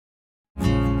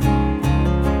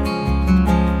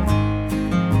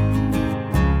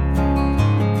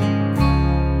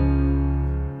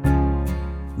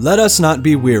Let us not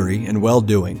be weary in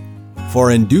well-doing,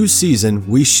 for in due season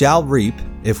we shall reap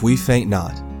if we faint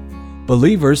not.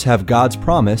 Believers have God's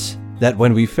promise that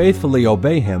when we faithfully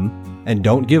obey Him and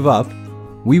don't give up,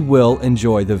 we will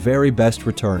enjoy the very best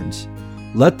returns.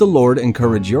 Let the Lord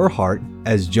encourage your heart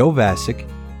as Joe Vasick,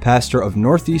 pastor of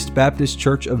Northeast Baptist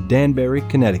Church of Danbury,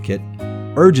 Connecticut,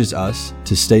 urges us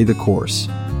to stay the course.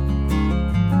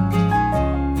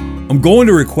 I'm going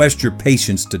to request your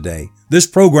patience today. This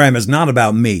program is not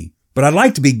about me, but I'd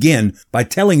like to begin by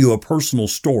telling you a personal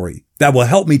story that will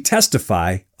help me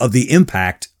testify of the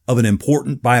impact of an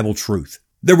important Bible truth.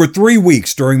 There were 3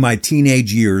 weeks during my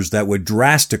teenage years that would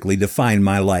drastically define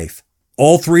my life.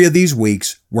 All 3 of these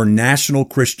weeks were National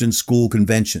Christian School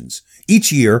Conventions.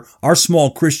 Each year, our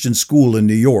small Christian school in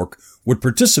New York would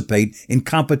participate in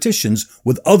competitions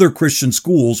with other Christian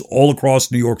schools all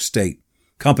across New York State.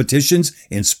 Competitions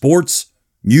in sports,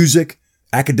 music,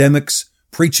 academics,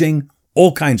 preaching,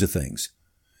 all kinds of things.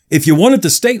 If you won at the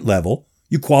state level,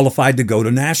 you qualified to go to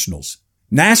nationals.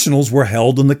 Nationals were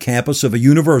held on the campus of a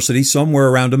university somewhere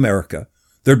around America.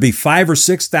 There'd be 5,000 or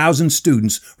 6,000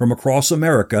 students from across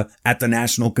America at the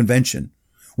national convention.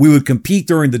 We would compete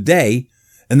during the day,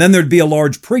 and then there'd be a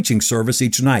large preaching service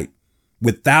each night,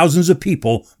 with thousands of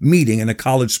people meeting in a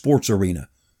college sports arena.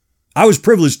 I was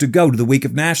privileged to go to the Week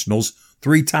of Nationals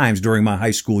 3 times during my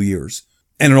high school years.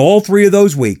 And in all 3 of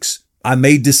those weeks, I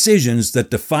made decisions that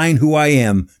define who I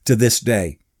am to this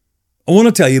day. I want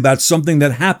to tell you about something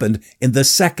that happened in the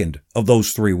second of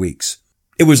those 3 weeks.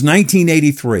 It was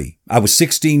 1983. I was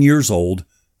 16 years old,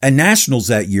 and nationals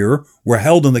that year were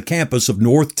held on the campus of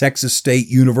North Texas State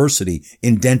University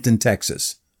in Denton,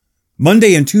 Texas.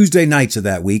 Monday and Tuesday nights of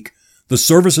that week, the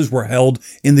services were held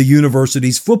in the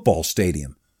university's football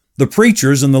stadium. The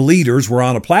preachers and the leaders were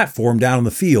on a platform down in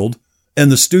the field,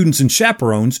 and the students and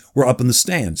chaperones were up in the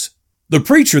stands. The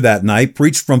preacher that night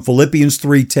preached from Philippians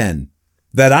 3:10,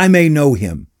 that I may know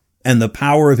Him and the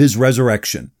power of His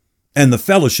resurrection and the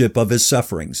fellowship of His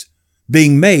sufferings,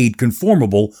 being made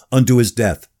conformable unto His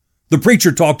death. The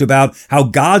preacher talked about how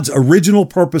God's original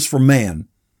purpose for man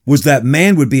was that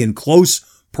man would be in close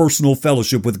personal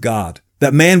fellowship with God,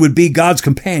 that man would be God's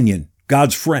companion,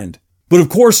 God's friend. But of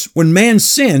course, when man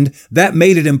sinned, that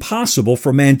made it impossible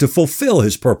for man to fulfill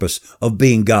his purpose of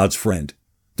being God's friend.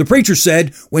 The preacher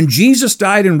said, when Jesus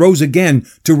died and rose again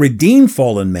to redeem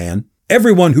fallen man,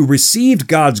 everyone who received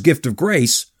God's gift of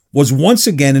grace was once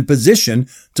again in position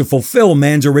to fulfill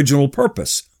man's original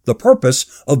purpose, the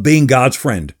purpose of being God's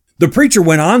friend. The preacher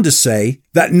went on to say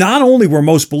that not only were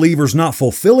most believers not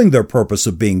fulfilling their purpose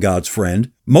of being God's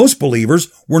friend, most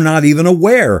believers were not even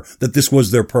aware that this was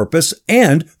their purpose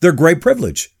and their great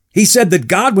privilege. He said that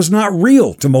God was not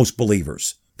real to most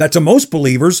believers, that to most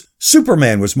believers,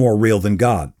 Superman was more real than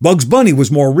God. Bugs Bunny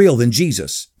was more real than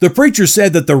Jesus. The preacher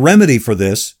said that the remedy for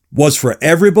this was for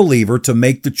every believer to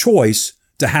make the choice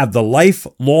to have the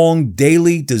lifelong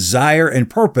daily desire and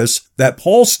purpose that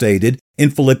Paul stated in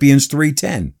Philippians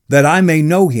 3:10, that I may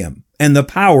know Him and the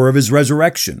power of His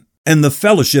resurrection and the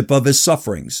fellowship of His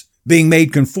sufferings, being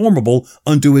made conformable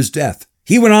unto His death.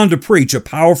 He went on to preach a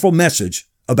powerful message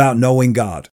about knowing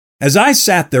God. As I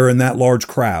sat there in that large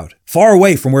crowd, far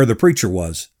away from where the preacher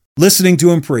was, listening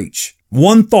to him preach,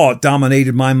 one thought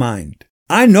dominated my mind.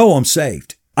 I know I'm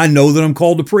saved. I know that I'm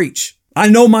called to preach. I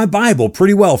know my Bible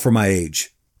pretty well for my age.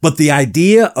 But the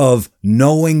idea of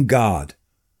knowing God,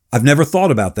 I've never thought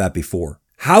about that before.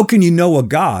 How can you know a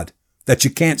God that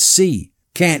you can't see,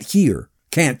 can't hear,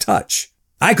 can't touch?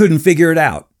 I couldn't figure it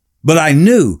out, but I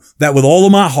knew that with all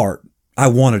of my heart, I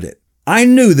wanted it. I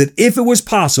knew that if it was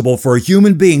possible for a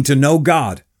human being to know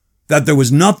God, that there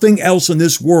was nothing else in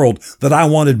this world that I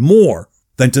wanted more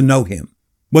than to know Him.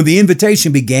 When the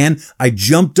invitation began, I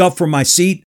jumped up from my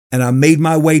seat and I made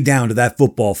my way down to that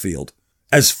football field.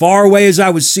 As far away as I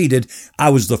was seated, I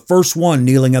was the first one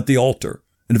kneeling at the altar.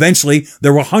 And eventually,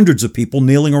 there were hundreds of people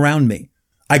kneeling around me.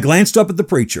 I glanced up at the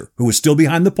preacher, who was still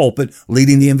behind the pulpit,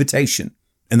 leading the invitation.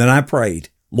 And then I prayed,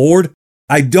 Lord,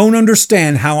 I don't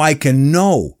understand how I can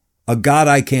know a God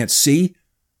I can't see,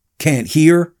 can't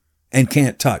hear, and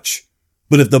can't touch.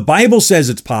 But if the Bible says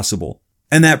it's possible,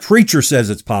 and that preacher says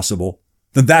it's possible,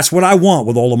 then that's what I want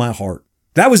with all of my heart.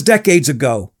 That was decades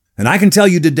ago. And I can tell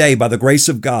you today, by the grace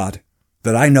of God,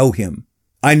 that I know Him.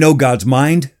 I know God's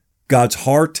mind, God's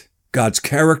heart, God's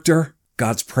character,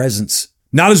 God's presence.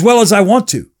 Not as well as I want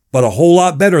to, but a whole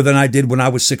lot better than I did when I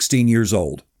was 16 years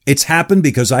old. It's happened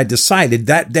because I decided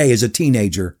that day as a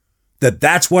teenager that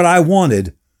that's what I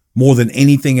wanted more than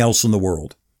anything else in the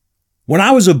world. When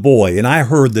I was a boy and I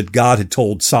heard that God had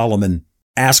told Solomon,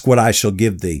 ask what I shall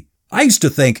give thee, I used to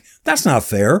think, that's not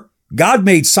fair. God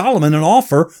made Solomon an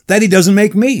offer that he doesn't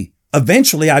make me.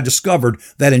 Eventually, I discovered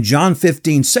that in John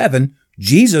 15:7,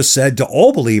 Jesus said to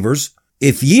all believers,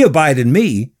 "If ye abide in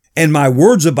me, and my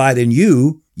words abide in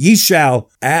you, ye shall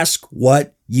ask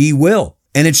what ye will,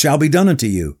 and it shall be done unto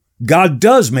you." God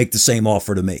does make the same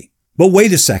offer to me. But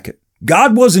wait a second.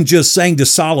 God wasn't just saying to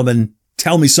Solomon,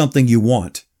 "Tell me something you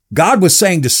want." God was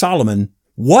saying to Solomon,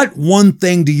 "What one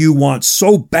thing do you want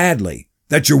so badly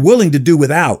that you're willing to do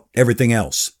without everything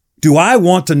else?" Do I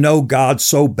want to know God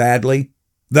so badly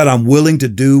that I'm willing to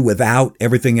do without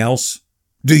everything else?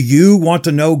 Do you want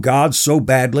to know God so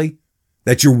badly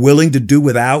that you're willing to do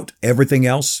without everything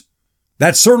else?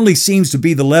 That certainly seems to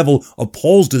be the level of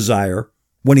Paul's desire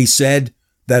when he said,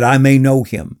 "That I may know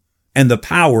him and the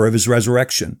power of his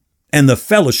resurrection and the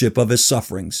fellowship of his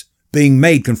sufferings, being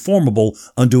made conformable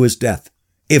unto his death."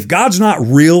 If God's not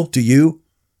real to you,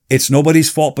 it's nobody's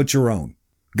fault but your own.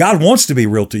 God wants to be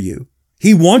real to you.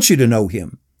 He wants you to know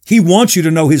him. He wants you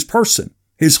to know his person,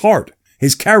 his heart,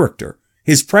 his character,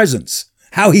 his presence,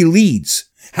 how he leads,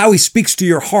 how he speaks to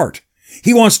your heart.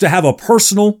 He wants to have a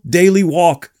personal daily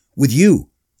walk with you.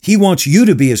 He wants you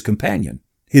to be his companion,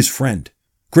 his friend.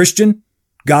 Christian,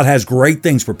 God has great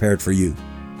things prepared for you.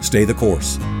 Stay the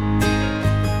course.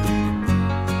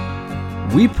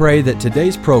 We pray that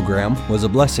today's program was a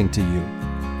blessing to you.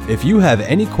 If you have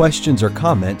any questions or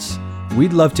comments,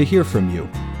 we'd love to hear from you.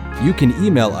 You can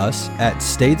email us at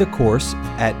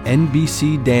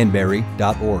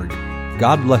staythecourse@nbcdanbury.org.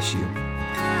 God bless you.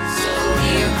 So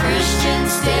dear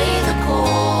Christians, stay